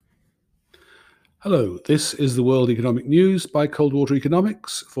Hello, this is the World Economic News by Coldwater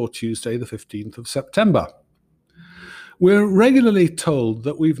Economics for Tuesday, the 15th of September. We're regularly told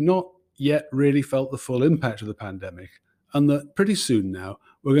that we've not yet really felt the full impact of the pandemic, and that pretty soon now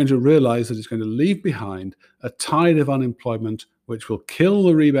we're going to realize that it's going to leave behind a tide of unemployment which will kill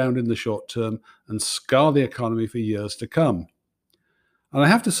the rebound in the short term and scar the economy for years to come. And I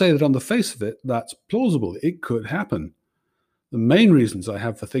have to say that on the face of it, that's plausible. It could happen. The main reasons I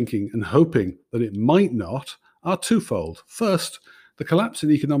have for thinking and hoping that it might not are twofold. First, the collapse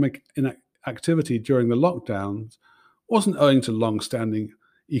in economic activity during the lockdowns wasn't owing to long-standing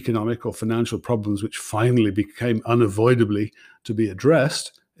economic or financial problems which finally became unavoidably to be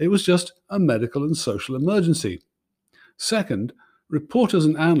addressed. It was just a medical and social emergency. Second, reporters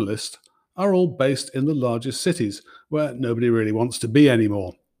and analysts are all based in the largest cities where nobody really wants to be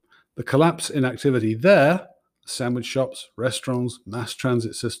anymore. The collapse in activity there, sandwich shops, restaurants, mass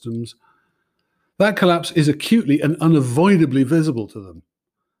transit systems, that collapse is acutely and unavoidably visible to them.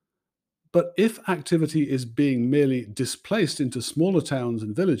 But if activity is being merely displaced into smaller towns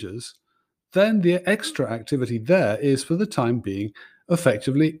and villages, then the extra activity there is for the time being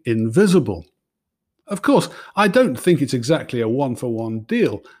effectively invisible. Of course, I don't think it's exactly a one-for-one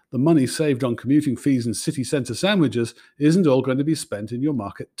deal. The money saved on commuting fees and city centre sandwiches isn't all going to be spent in your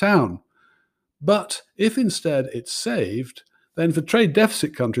market town. But if instead it's saved, then for trade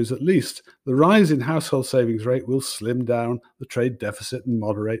deficit countries at least, the rise in household savings rate will slim down the trade deficit and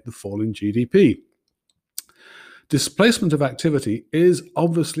moderate the fall in GDP. Displacement of activity is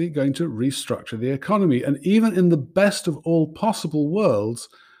obviously going to restructure the economy, and even in the best of all possible worlds,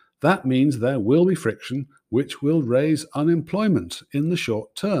 that means there will be friction which will raise unemployment in the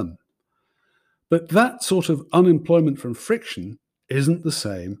short term. But that sort of unemployment from friction isn't the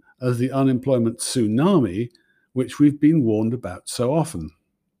same as the unemployment tsunami which we've been warned about so often.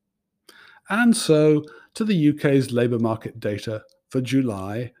 And so to the UK's labour market data for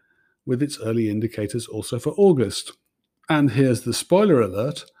July, with its early indicators also for August. And here's the spoiler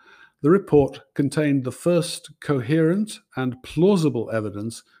alert: the report contained the first coherent and plausible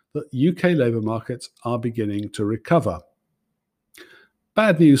evidence that UK labour markets are beginning to recover.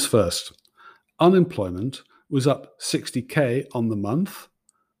 Bad news first. Unemployment was up 60k on the month,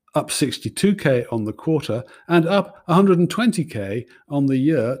 up 62k on the quarter, and up 120k on the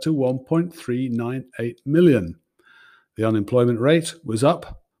year to 1.398 million. The unemployment rate was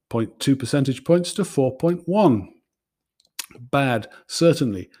up 0.2 percentage points to 4.1. Bad,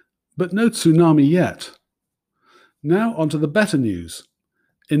 certainly, but no tsunami yet. Now on to the better news.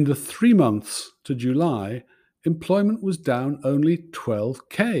 In the 3 months to July, employment was down only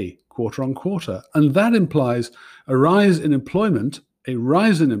 12k quarter on quarter, and that implies a rise in employment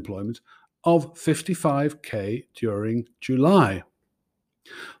of 55k during July.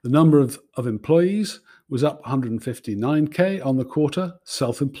 The number of employees was up 159k on the quarter,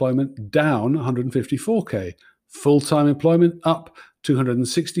 self-employment down 154k, full-time employment up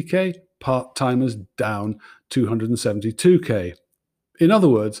 260k, part-timers down 272k. In other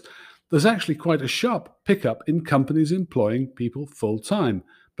words, there's actually quite a sharp pickup in companies employing people full-time,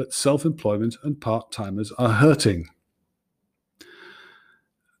 but self-employment and part-timers are hurting.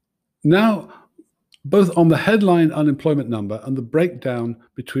 Now, both on the headline unemployment number and the breakdown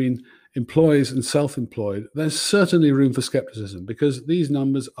between employees and self-employed, there's certainly room for skepticism because these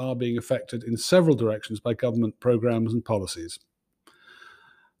numbers are being affected in several directions by government programs and policies.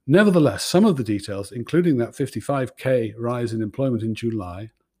 Nevertheless, some of the details, including that 55k rise in employment in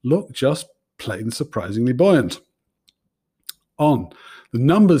July, look just plain surprisingly buoyant. On the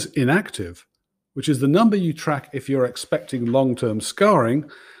numbers inactive, which is the number you track if you're expecting long-term scarring,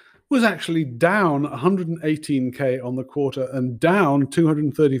 was actually down 118k on the quarter and down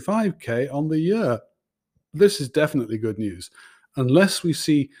 235k on the year. This is definitely good news. Unless we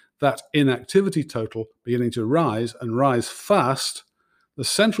see that inactivity total beginning to rise and rise fast, the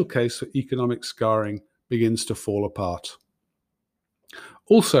central case for economic scarring begins to fall apart.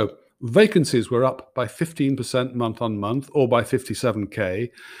 Also, vacancies were up by 15% month on month, or by 57k,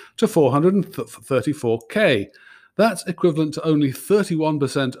 to 434k. That's equivalent to only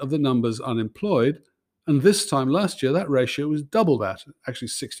 31% of the numbers unemployed, and this time last year that ratio was double that, actually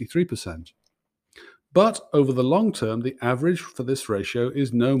 63%. But over the long term, the average for this ratio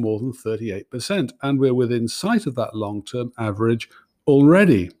is no more than 38%, and we're within sight of that long-term average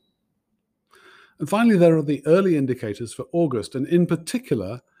already. And finally, there are the early indicators for August, and in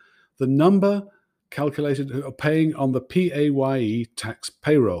particular, the number calculated who are paying on the PAYE tax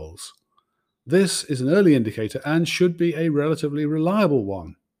payrolls. This is an early indicator and should be a relatively reliable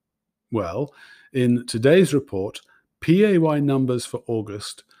one. Well, in today's report, PAYE numbers for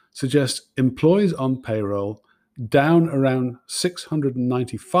August suggests employees on payroll down around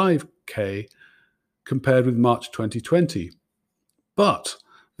 695k compared with March 2020. But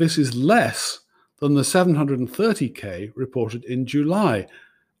this is less than the 730k reported in July,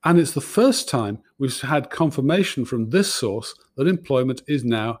 and it's the first time we've had confirmation from this source that employment is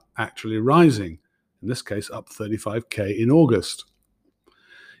now actually rising, in this case up 35k in August.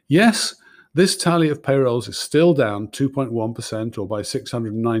 Yes, this tally of payrolls is still down 2.1% or by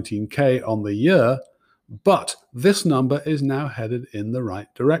 619k on the year, but this number is now headed in the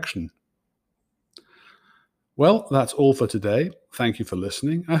right direction. Well, that's all for today. Thank you for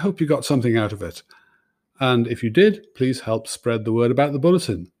listening. I hope you got something out of it. And if you did, please help spread the word about the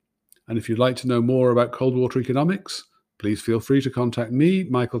bulletin. And if you'd like to know more about cold water economics, please feel free to contact me,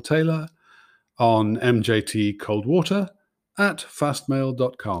 Michael Taylor, on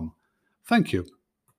mjtcoldwater@fastmail.com. Thank you.